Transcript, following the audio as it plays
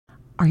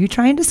Are you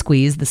trying to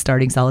squeeze the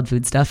starting solid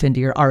food stuff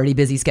into your already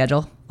busy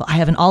schedule? Well, I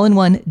have an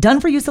all-in-one,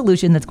 done-for-you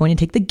solution that's going to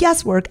take the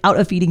guesswork out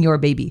of feeding your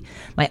baby.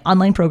 My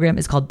online program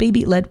is called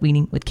Baby Led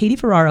Weaning with Katie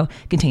Ferraro.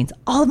 It contains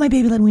all of my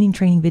baby led weaning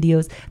training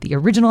videos, the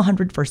original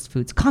 100 First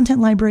Foods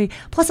content library,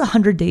 plus a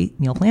 100-day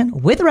meal plan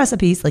with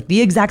recipes, like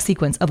the exact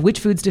sequence of which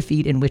foods to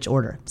feed in which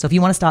order. So if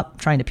you want to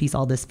stop trying to piece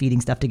all this feeding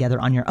stuff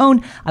together on your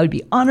own, I would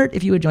be honored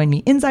if you would join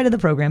me inside of the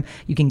program.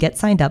 You can get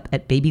signed up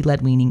at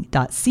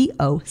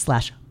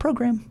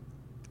babyledweaning.co/program.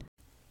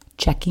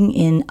 Checking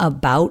in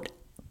about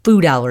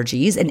food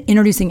allergies and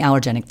introducing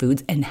allergenic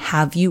foods. And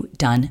have you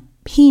done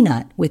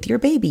peanut with your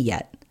baby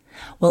yet?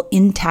 Well,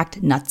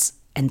 intact nuts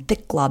and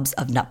thick globs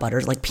of nut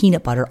butters like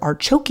peanut butter are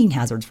choking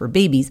hazards for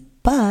babies,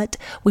 but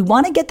we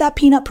want to get that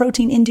peanut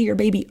protein into your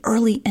baby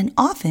early and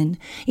often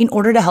in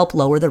order to help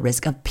lower the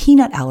risk of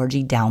peanut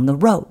allergy down the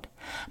road.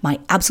 My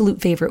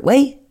absolute favorite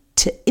way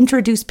to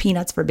introduce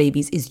peanuts for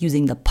babies is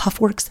using the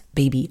Puffworks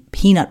Baby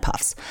Peanut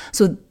Puffs.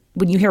 So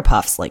when you hear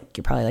puffs, like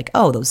you're probably like,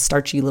 oh, those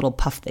starchy little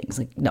puff things.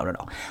 Like, no.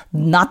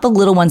 Not the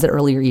little ones that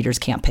earlier eaters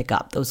can't pick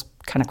up. Those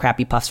kind of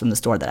crappy puffs from the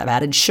store that have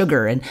added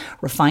sugar and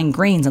refined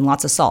grains and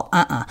lots of salt.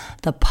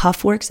 The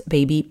Puffworks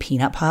Baby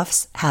Peanut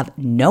Puffs have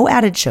no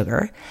added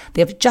sugar.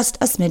 They have just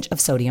a smidge of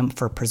sodium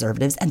for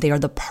preservatives, and they are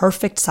the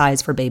perfect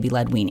size for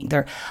baby-led weaning.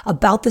 They're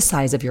about the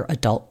size of your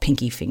adult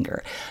pinky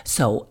finger.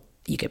 So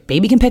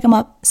baby can pick them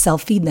up,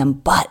 self-feed them,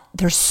 but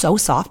they're so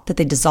soft that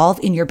they dissolve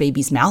in your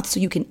baby's mouth, so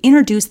you can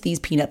introduce these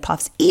peanut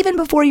puffs even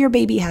before your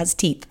baby has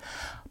teeth.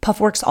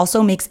 Puffworks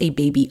also makes a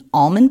baby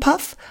almond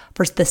puff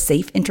for the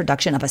safe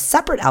introduction of a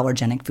separate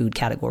allergenic food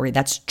category,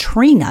 that's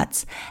tree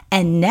nuts.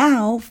 And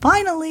now,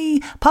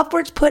 finally,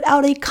 Puffworks put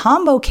out a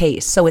combo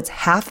case, so it's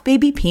half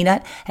baby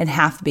peanut and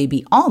half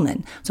baby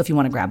almond. So if you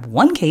want to grab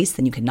one case,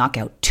 then you can knock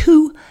out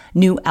two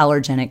new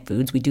allergenic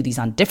foods. We do these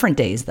on different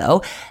days,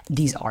 though.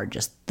 These are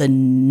just the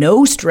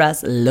no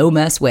stress, low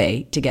mess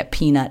way to get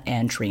peanut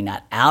and tree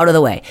nut out of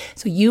the way.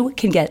 So you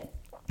can get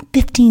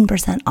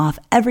 15% off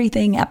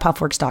everything at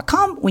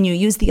puffworks.com when you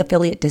use the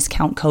affiliate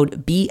discount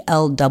code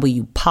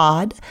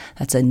BLWPOD.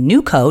 That's a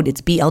new code. It's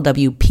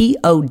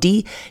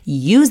BLWPOD.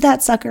 Use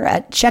that sucker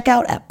at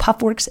checkout at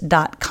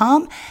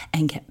puffworks.com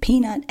and get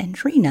peanut and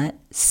tree nut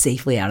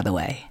safely out of the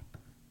way.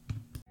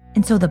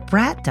 And so the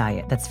brat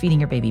diet that's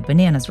feeding your baby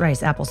bananas,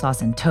 rice,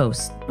 applesauce, and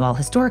toast, while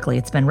historically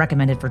it's been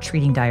recommended for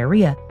treating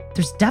diarrhea,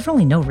 there's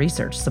definitely no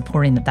research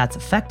supporting that that's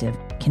effective,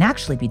 can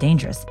actually be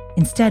dangerous.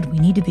 Instead, we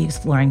need to be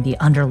exploring the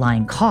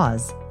underlying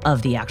cause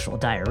of the actual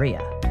diarrhea.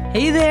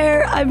 Hey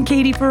there, I'm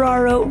Katie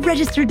Ferraro,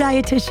 registered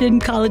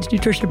dietitian, college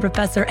nutrition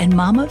professor, and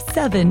mom of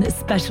 7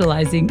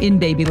 specializing in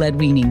baby-led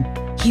weaning.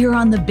 Here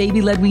on the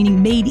Baby-Led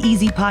Weaning Made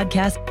Easy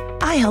podcast,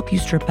 I help you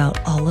strip out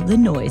all of the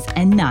noise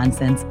and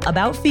nonsense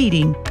about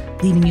feeding,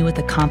 leaving you with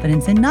the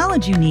confidence and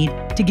knowledge you need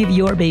to give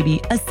your baby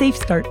a safe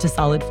start to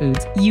solid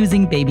foods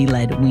using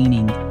baby-led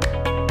weaning.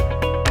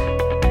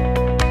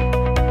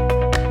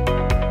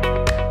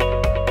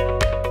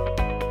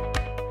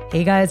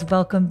 Hey guys,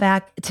 welcome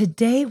back.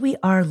 Today we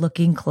are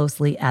looking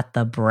closely at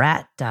the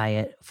BRAT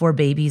diet for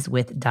babies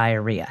with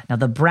diarrhea. Now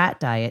the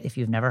BRAT diet, if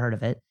you've never heard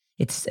of it,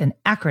 it's an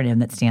acronym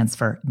that stands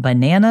for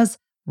bananas,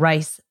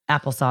 rice,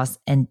 applesauce,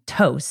 and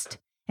toast.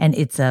 And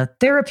it's a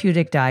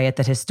therapeutic diet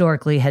that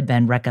historically had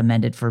been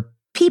recommended for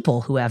people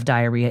who have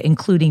diarrhea,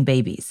 including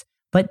babies.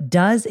 But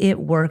does it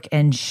work,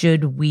 and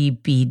should we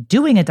be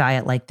doing a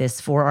diet like this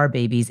for our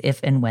babies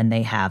if and when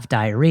they have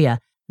diarrhea?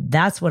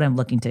 That's what I'm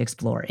looking to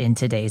explore in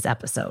today's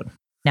episode.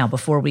 Now,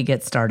 before we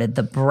get started,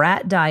 the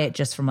BRAT diet,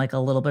 just from like a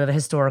little bit of a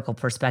historical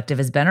perspective,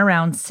 has been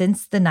around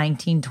since the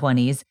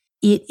 1920s.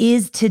 It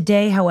is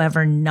today,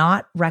 however,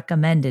 not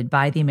recommended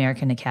by the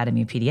American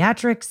Academy of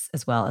Pediatrics,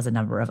 as well as a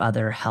number of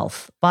other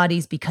health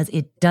bodies, because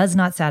it does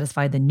not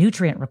satisfy the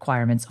nutrient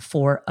requirements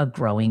for a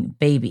growing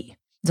baby.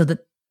 So the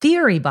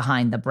theory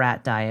behind the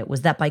BRAT diet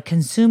was that by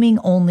consuming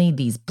only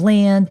these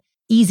bland,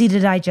 easy to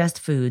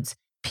digest foods,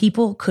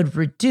 people could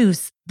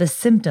reduce the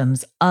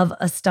symptoms of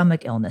a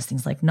stomach illness,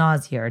 things like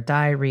nausea or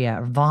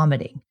diarrhea or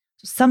vomiting.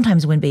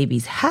 Sometimes when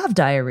babies have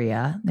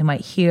diarrhea, they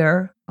might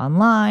hear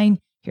online,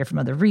 hear from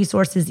other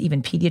resources,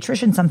 even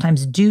pediatricians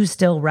sometimes do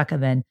still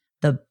recommend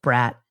the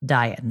BRAT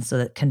diet. And so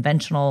the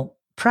conventional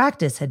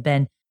practice had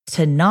been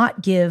to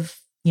not give,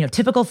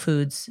 typical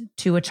foods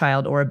to a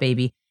child or a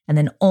baby, and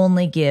then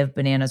only give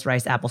bananas,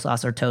 rice,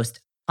 applesauce, or toast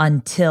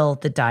until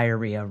the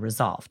diarrhea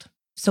resolved.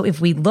 So if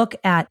we look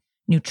at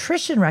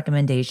nutrition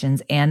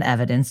recommendations and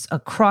evidence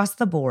across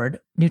the board,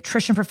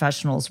 nutrition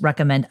professionals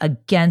recommend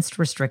against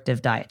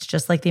restrictive diets,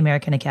 just like the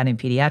American Academy of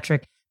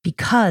Pediatrics,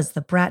 because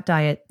the BRAT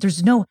diet,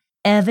 there's no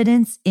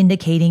evidence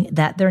indicating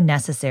that they're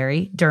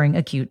necessary during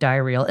acute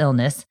diarrheal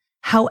illness.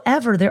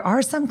 However, there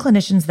are some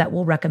clinicians that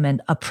will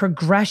recommend a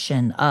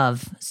progression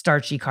of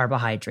starchy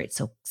carbohydrates,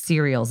 so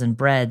cereals and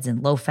breads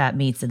and low-fat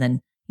meats, and then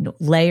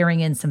layering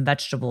in some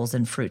vegetables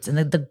and fruits. And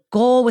the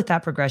goal with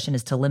that progression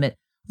is to limit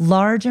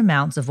large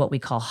amounts of what we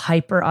call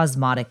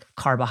hyperosmotic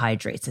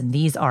carbohydrates. And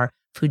these are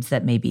foods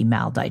that may be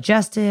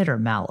maldigested or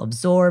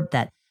malabsorbed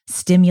that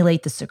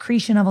stimulate the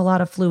secretion of a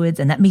lot of fluids,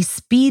 and that may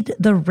speed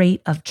the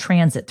rate of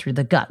transit through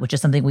the gut, which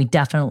is something we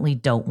definitely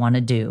don't want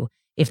to do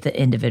if the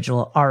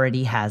individual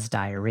already has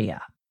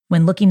diarrhea.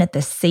 When looking at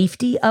the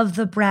safety of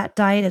the brat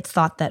diet, it's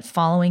thought that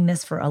following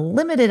this for a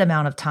limited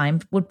amount of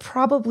time would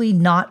probably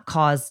not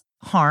cause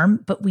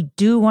harm, but we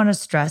do want to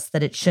stress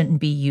that it shouldn't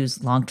be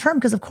used long-term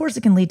because, of course,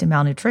 it can lead to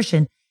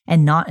malnutrition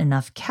and not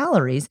enough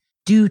calories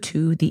due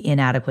to the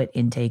inadequate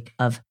intake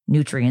of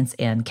nutrients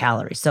and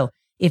calories. So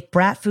if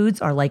brat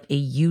foods are like a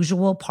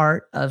usual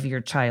part of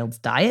your child's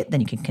diet, then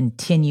you can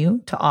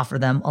continue to offer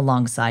them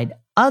alongside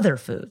other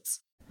foods.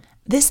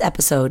 This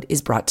episode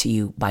is brought to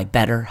you by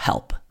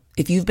BetterHelp.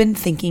 If you've been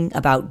thinking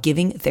about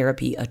giving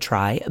therapy a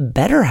try,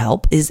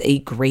 BetterHelp is a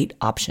great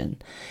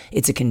option.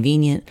 It's a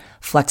convenient,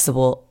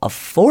 flexible,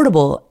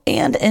 affordable,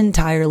 and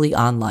entirely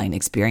online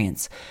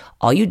experience.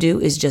 All you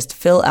do is just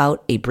fill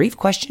out a brief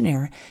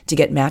questionnaire to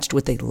get matched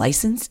with a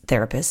licensed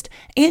therapist,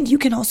 and you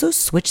can also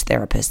switch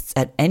therapists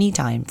at any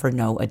time for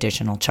no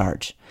additional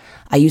charge.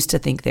 I used to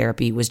think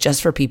therapy was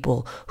just for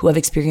people who have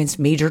experienced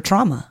major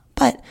trauma.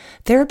 But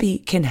therapy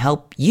can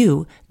help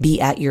you be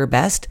at your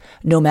best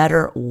no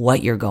matter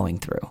what you're going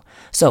through.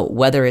 So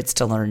whether it's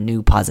to learn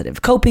new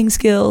positive coping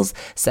skills,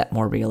 set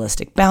more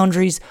realistic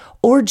boundaries,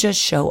 or just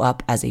show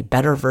up as a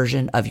better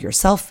version of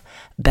yourself,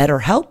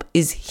 BetterHelp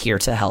is here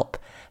to help.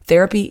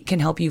 Therapy can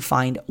help you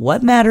find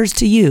what matters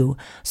to you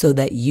so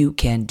that you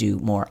can do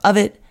more of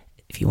it.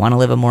 If you want to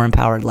live a more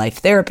empowered life,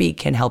 therapy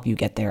can help you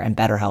get there, and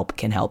BetterHelp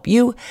can help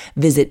you.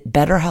 Visit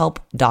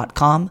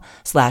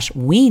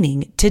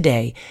betterhelp.com/weaning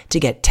today to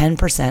get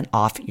 10%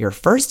 off your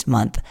first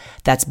month.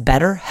 That's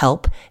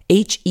BetterHelp,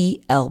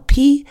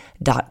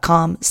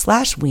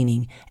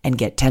 HELP.com/weaning, and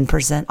get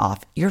 10%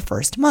 off your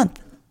first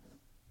month.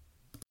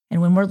 And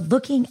when we're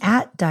looking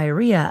at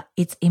diarrhea,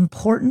 it's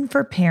important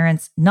for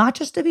parents not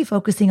just to be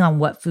focusing on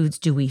what foods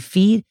do we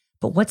feed,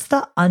 but what's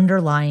the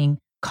underlying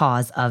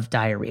cause of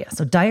diarrhea.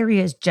 So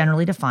diarrhea is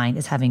generally defined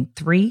as having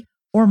 3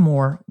 or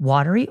more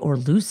watery or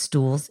loose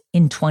stools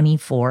in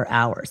 24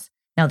 hours.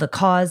 Now, the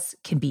cause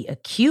can be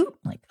acute,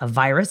 like a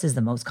virus is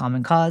the most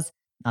common cause,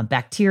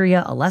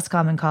 bacteria, a less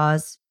common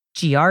cause,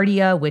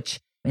 giardia, which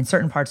in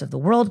certain parts of the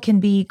world can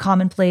be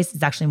commonplace.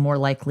 It's actually more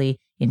likely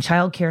in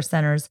childcare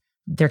centers.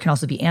 There can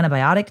also be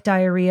antibiotic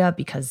diarrhea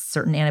because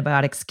certain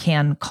antibiotics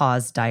can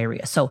cause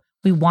diarrhea. So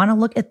we want to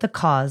look at the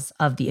cause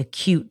of the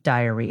acute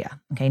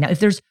diarrhea. Okay, now if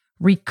there's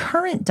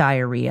recurrent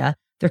diarrhea,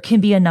 there can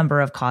be a number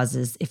of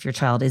causes if your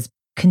child is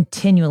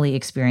continually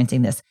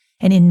experiencing this.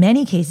 And in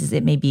many cases,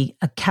 it may be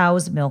a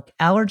cow's milk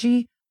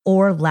allergy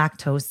or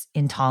lactose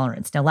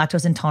intolerance. Now,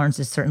 lactose intolerance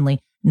is certainly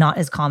not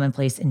as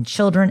commonplace in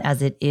children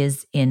as it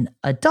is in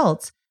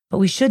adults, but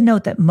we should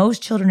note that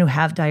most children who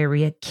have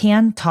diarrhea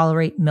can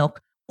tolerate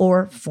milk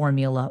or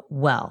formula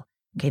well.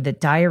 Okay, the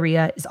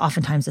diarrhea is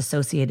oftentimes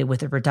associated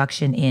with a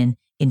reduction in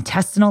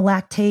intestinal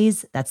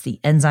lactase. That's the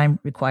enzyme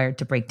required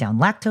to break down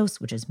lactose,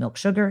 which is milk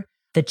sugar.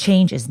 The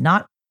change is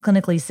not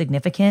clinically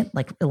significant,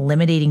 like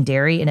eliminating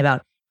dairy in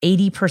about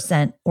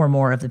 80% or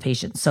more of the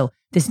patients. So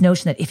this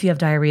notion that if you have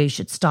diarrhea, you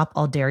should stop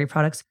all dairy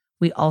products,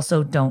 we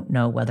also don't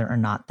know whether or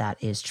not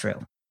that is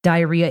true.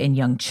 Diarrhea in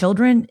young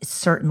children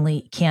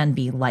certainly can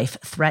be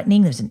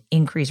life-threatening. There's an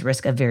increased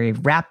risk of very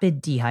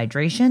rapid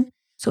dehydration.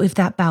 So if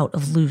that bout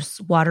of loose,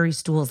 watery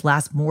stools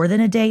lasts more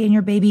than a day in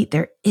your baby,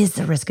 there is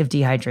a risk of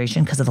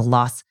dehydration because of the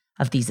loss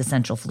of these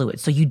essential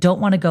fluids. So you don't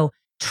want to go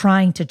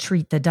trying to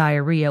treat the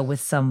diarrhea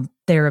with some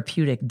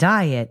therapeutic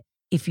diet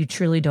if you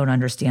truly don't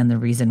understand the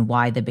reason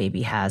why the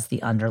baby has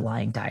the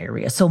underlying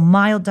diarrhea. So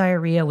mild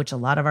diarrhea, which a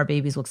lot of our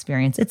babies will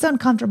experience, it's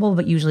uncomfortable,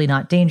 but usually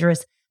not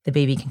dangerous. The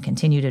baby can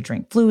continue to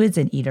drink fluids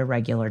and eat a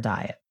regular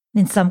diet.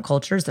 In some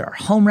cultures, there are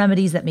home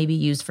remedies that may be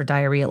used for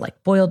diarrhea,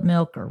 like boiled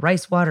milk or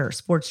rice water or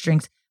sports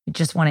drinks. We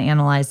just want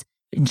to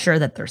ensure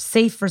that they're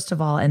safe, first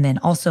of all, and then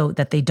also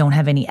that they don't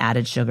have any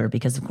added sugar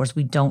because, of course,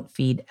 we don't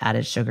feed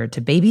added sugar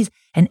to babies.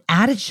 And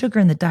added sugar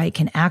in the diet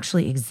can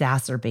actually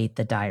exacerbate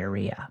the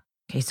diarrhea.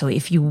 Okay, so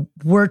if you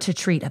were to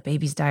treat a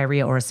baby's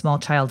diarrhea or a small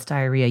child's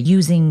diarrhea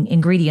using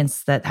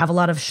ingredients that have a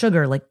lot of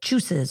sugar, like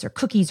juices or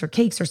cookies or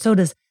cakes or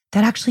sodas,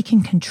 that actually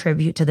can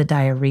contribute to the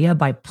diarrhea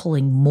by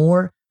pulling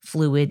more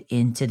fluid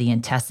into the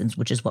intestines,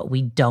 which is what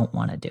we don't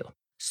want to do.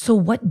 So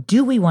what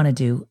do we want to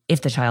do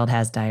if the child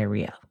has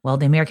diarrhea? Well,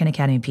 the American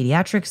Academy of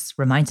Pediatrics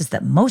reminds us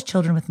that most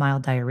children with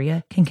mild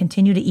diarrhea can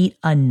continue to eat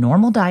a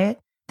normal diet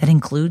that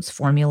includes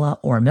formula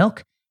or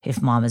milk.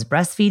 If mom is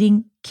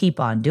breastfeeding, keep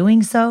on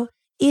doing so.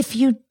 If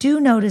you do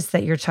notice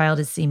that your child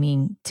is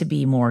seeming to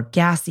be more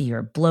gassy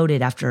or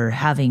bloated after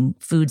having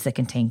foods that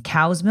contain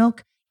cow's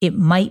milk, it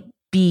might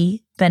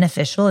be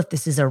beneficial, if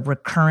this is a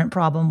recurrent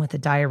problem with the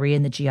diarrhea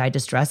and the GI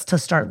distress, to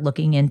start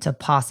looking into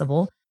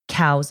possible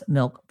cow's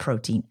milk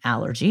protein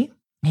allergy.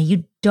 Now,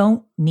 you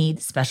don't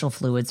need special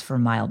fluids for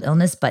mild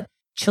illness, but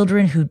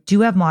children who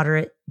do have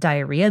moderate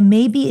diarrhea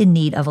may be in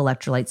need of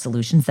electrolyte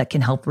solutions that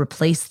can help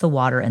replace the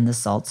water and the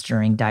salts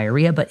during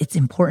diarrhea. But it's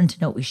important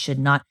to note we should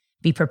not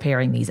be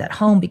preparing these at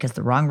home because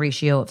the wrong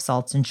ratio of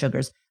salts and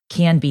sugars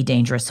can be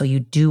dangerous. So you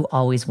do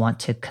always want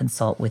to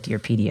consult with your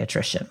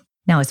pediatrician.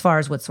 Now, as far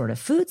as what sort of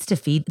foods to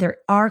feed, there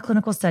are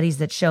clinical studies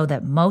that show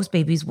that most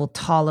babies will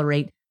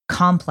tolerate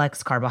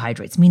complex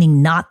carbohydrates,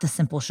 meaning not the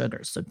simple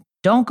sugars. So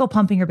don't go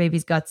pumping your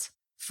baby's guts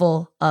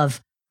full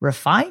of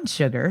refined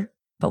sugar,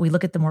 but we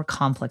look at the more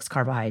complex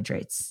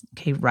carbohydrates,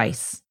 okay,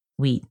 rice,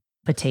 wheat,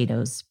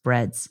 potatoes,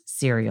 breads,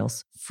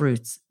 cereals,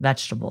 fruits,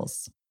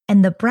 vegetables.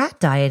 And the brat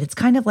diet, it's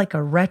kind of like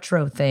a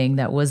retro thing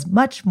that was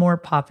much more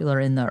popular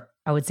in the,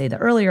 I would say, the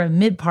earlier and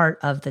mid part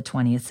of the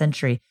 20th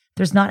century.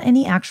 There's not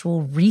any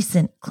actual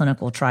recent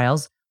clinical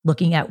trials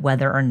looking at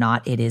whether or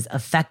not it is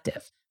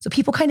effective. So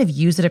people kind of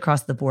use it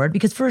across the board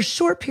because for a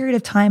short period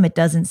of time, it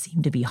doesn't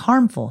seem to be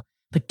harmful.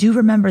 But do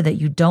remember that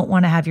you don't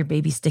want to have your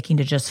baby sticking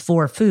to just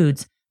 4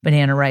 foods,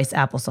 banana, rice,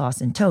 applesauce,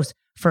 and toast,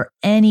 for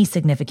any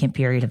significant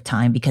period of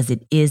time because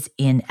it is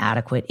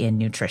inadequate in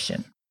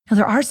nutrition. Now,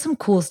 there are some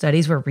cool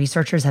studies where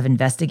researchers have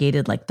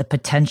investigated like the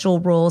potential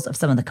roles of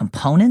some of the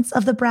components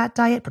of the brat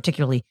diet,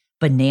 particularly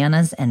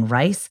bananas and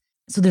rice.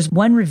 So there's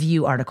one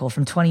review article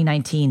from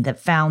 2019 that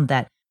found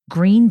that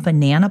green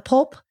banana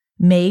pulp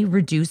may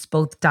reduce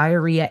both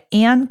diarrhea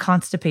and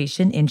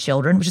constipation in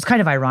children, which is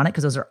kind of ironic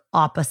because those are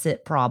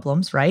opposite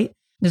problems, right?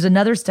 There's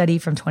another study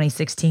from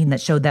 2016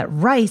 that showed that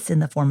rice in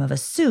the form of a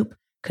soup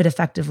could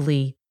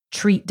effectively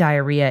treat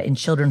diarrhea in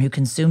children who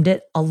consumed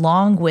it,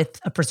 along with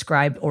a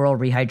prescribed oral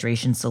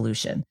rehydration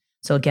solution.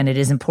 So again, it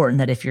is important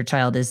that if your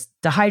child is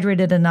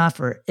dehydrated enough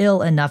or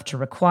ill enough to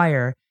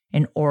require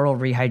an oral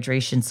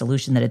rehydration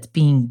solution, that it's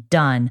being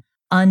done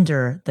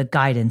under the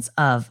guidance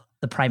of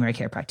the primary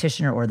care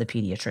practitioner or the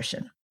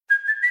pediatrician.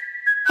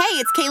 Hey,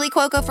 it's Kaylee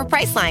Cuoco for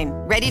Priceline.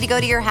 Ready to go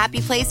to your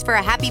happy place for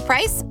a happy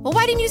price? Well,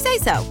 why didn't you say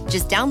so?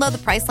 Just download the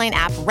Priceline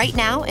app right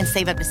now and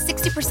save up to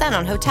 60%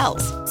 on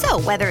hotels. So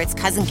whether it's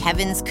Cousin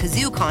Kevin's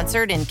Kazoo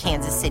Concert in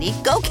Kansas City,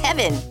 go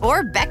Kevin,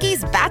 or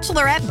Becky's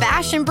Bachelorette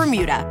Bash in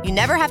Bermuda, you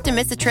never have to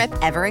miss a trip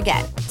ever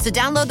again. So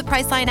download the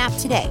Priceline app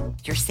today.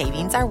 Your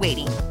savings are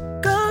waiting.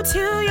 Go to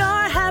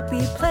your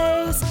happy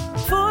place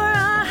for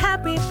a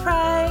happy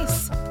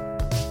price.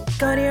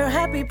 Go to your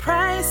happy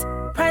price,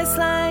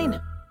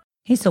 Priceline.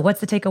 Hey, so what's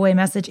the takeaway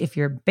message? If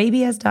your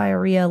baby has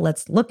diarrhea,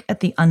 let's look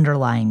at the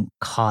underlying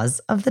cause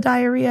of the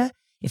diarrhea.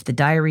 If the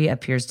diarrhea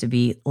appears to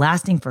be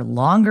lasting for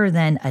longer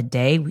than a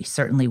day, we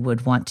certainly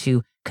would want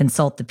to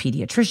consult the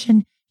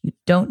pediatrician. You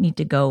don't need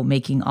to go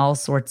making all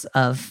sorts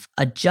of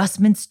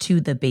adjustments to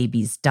the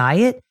baby's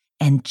diet,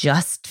 and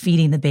just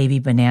feeding the baby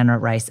banana,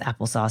 rice,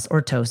 applesauce,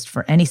 or toast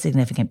for any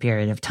significant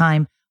period of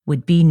time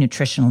would be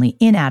nutritionally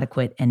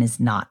inadequate and is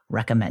not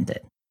recommended.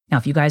 Now,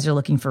 if you guys are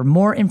looking for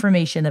more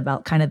information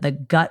about kind of the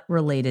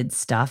gut-related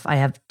stuff, I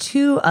have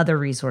 2 other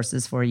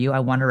resources for you I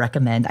want to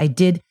recommend. I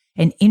did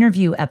an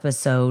interview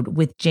episode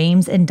with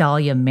James and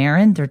Dahlia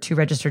Marin. They're 2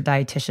 registered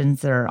dietitians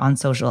that are on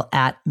social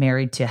at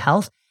Married to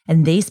Health,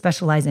 and they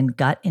specialize in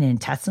gut and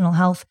intestinal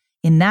health.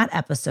 In that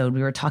episode,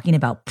 we were talking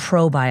about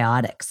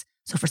probiotics.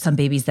 So for some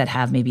babies that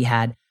have maybe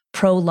had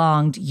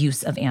prolonged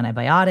use of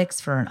antibiotics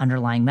for an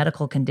underlying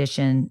medical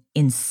condition,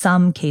 in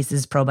some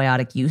cases,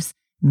 probiotic use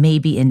may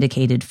be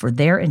indicated for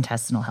their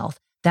intestinal health.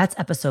 That's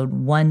episode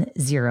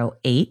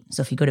 108.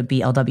 So if you go to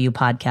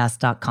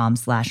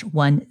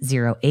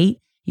blwpodcast.com/108,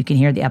 you can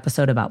hear the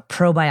episode about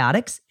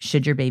probiotics.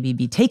 Should your baby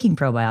be taking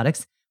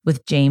probiotics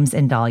with James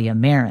and Dahlia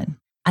Marin?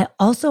 I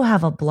also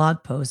have a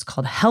blog post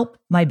called Help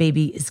My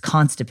Baby is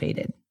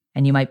Constipated.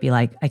 And you might be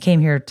like, I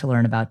came here to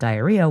learn about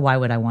diarrhea. Why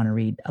would I want to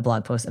read a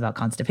blog post about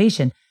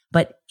constipation?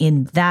 But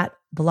in that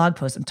blog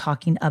post, I'm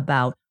talking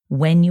about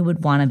when you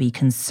would want to be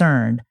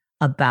concerned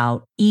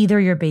about either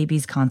your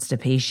baby's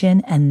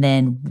constipation and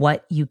then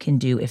what you can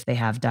do if they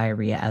have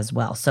diarrhea as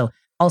well. So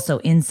also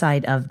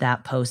inside of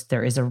that post,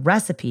 there is a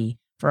recipe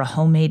for a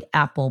homemade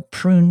apple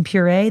prune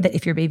puree that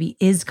if your baby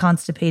is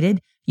constipated,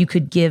 you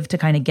could give to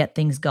kind of get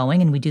things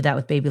going. And we do that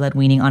with baby-led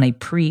weaning on a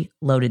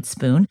pre-loaded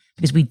spoon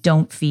because we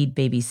don't feed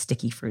babies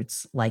sticky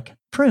fruits like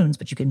prunes,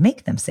 but you can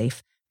make them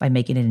safe by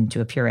making it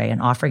into a puree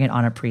and offering it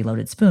on a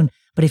pre-loaded spoon.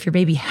 But if your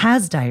baby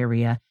has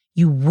diarrhea,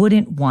 you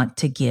wouldn't want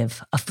to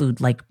give a food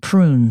like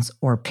prunes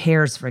or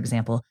pears, for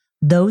example.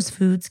 Those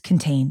foods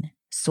contain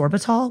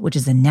sorbitol, which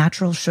is a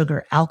natural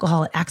sugar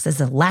alcohol. It acts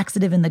as a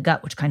laxative in the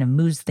gut, which kind of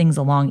moves things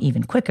along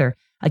even quicker.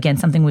 Again,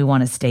 something we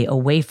want to stay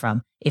away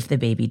from if the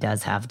baby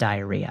does have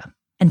diarrhea.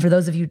 And for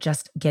those of you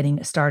just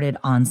getting started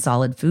on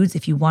solid foods,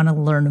 if you want to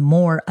learn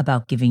more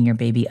about giving your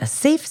baby a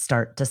safe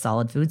start to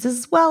solid foods,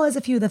 as well as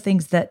a few of the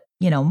things that,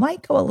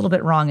 might go a little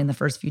bit wrong in the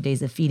first few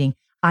days of feeding,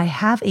 I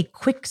have a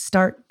quick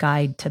start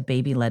guide to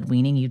baby-led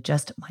weaning you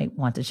just might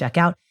want to check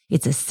out.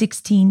 It's a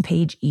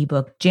 16-page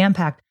ebook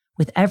jam-packed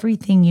with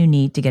everything you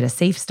need to get a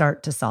safe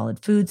start to solid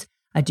foods.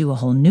 I do a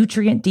whole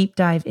nutrient deep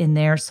dive in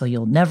there, so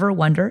you'll never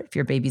wonder if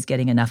your baby's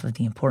getting enough of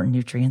the important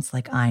nutrients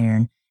like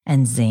iron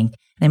and zinc.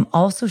 And I'm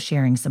also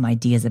sharing some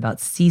ideas about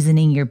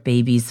seasoning your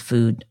baby's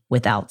food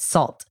without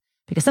salt.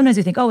 Because sometimes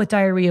we think, with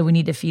diarrhea, we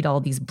need to feed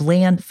all these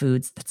bland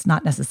foods. That's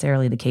not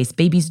necessarily the case.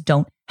 Babies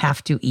don't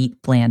have to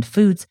eat bland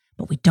foods,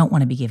 but we don't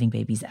want to be giving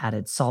babies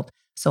added salt.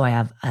 So I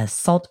have a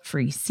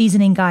salt-free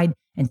seasoning guide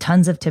and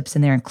tons of tips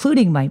in there,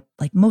 including my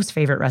most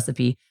favorite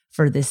recipe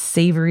for this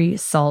savory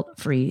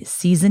salt-free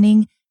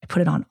seasoning I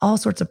put it on all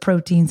sorts of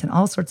proteins and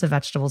all sorts of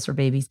vegetables for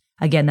babies.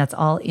 Again, that's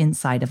all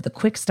inside of the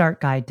Quick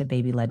Start Guide to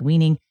Baby-Led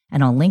Weaning.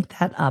 And I'll link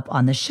that up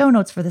on the show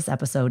notes for this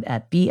episode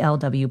at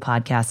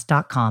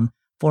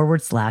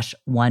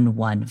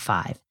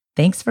blwpodcast.com/115.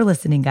 Thanks for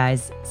listening,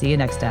 guys. See you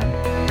next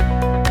time.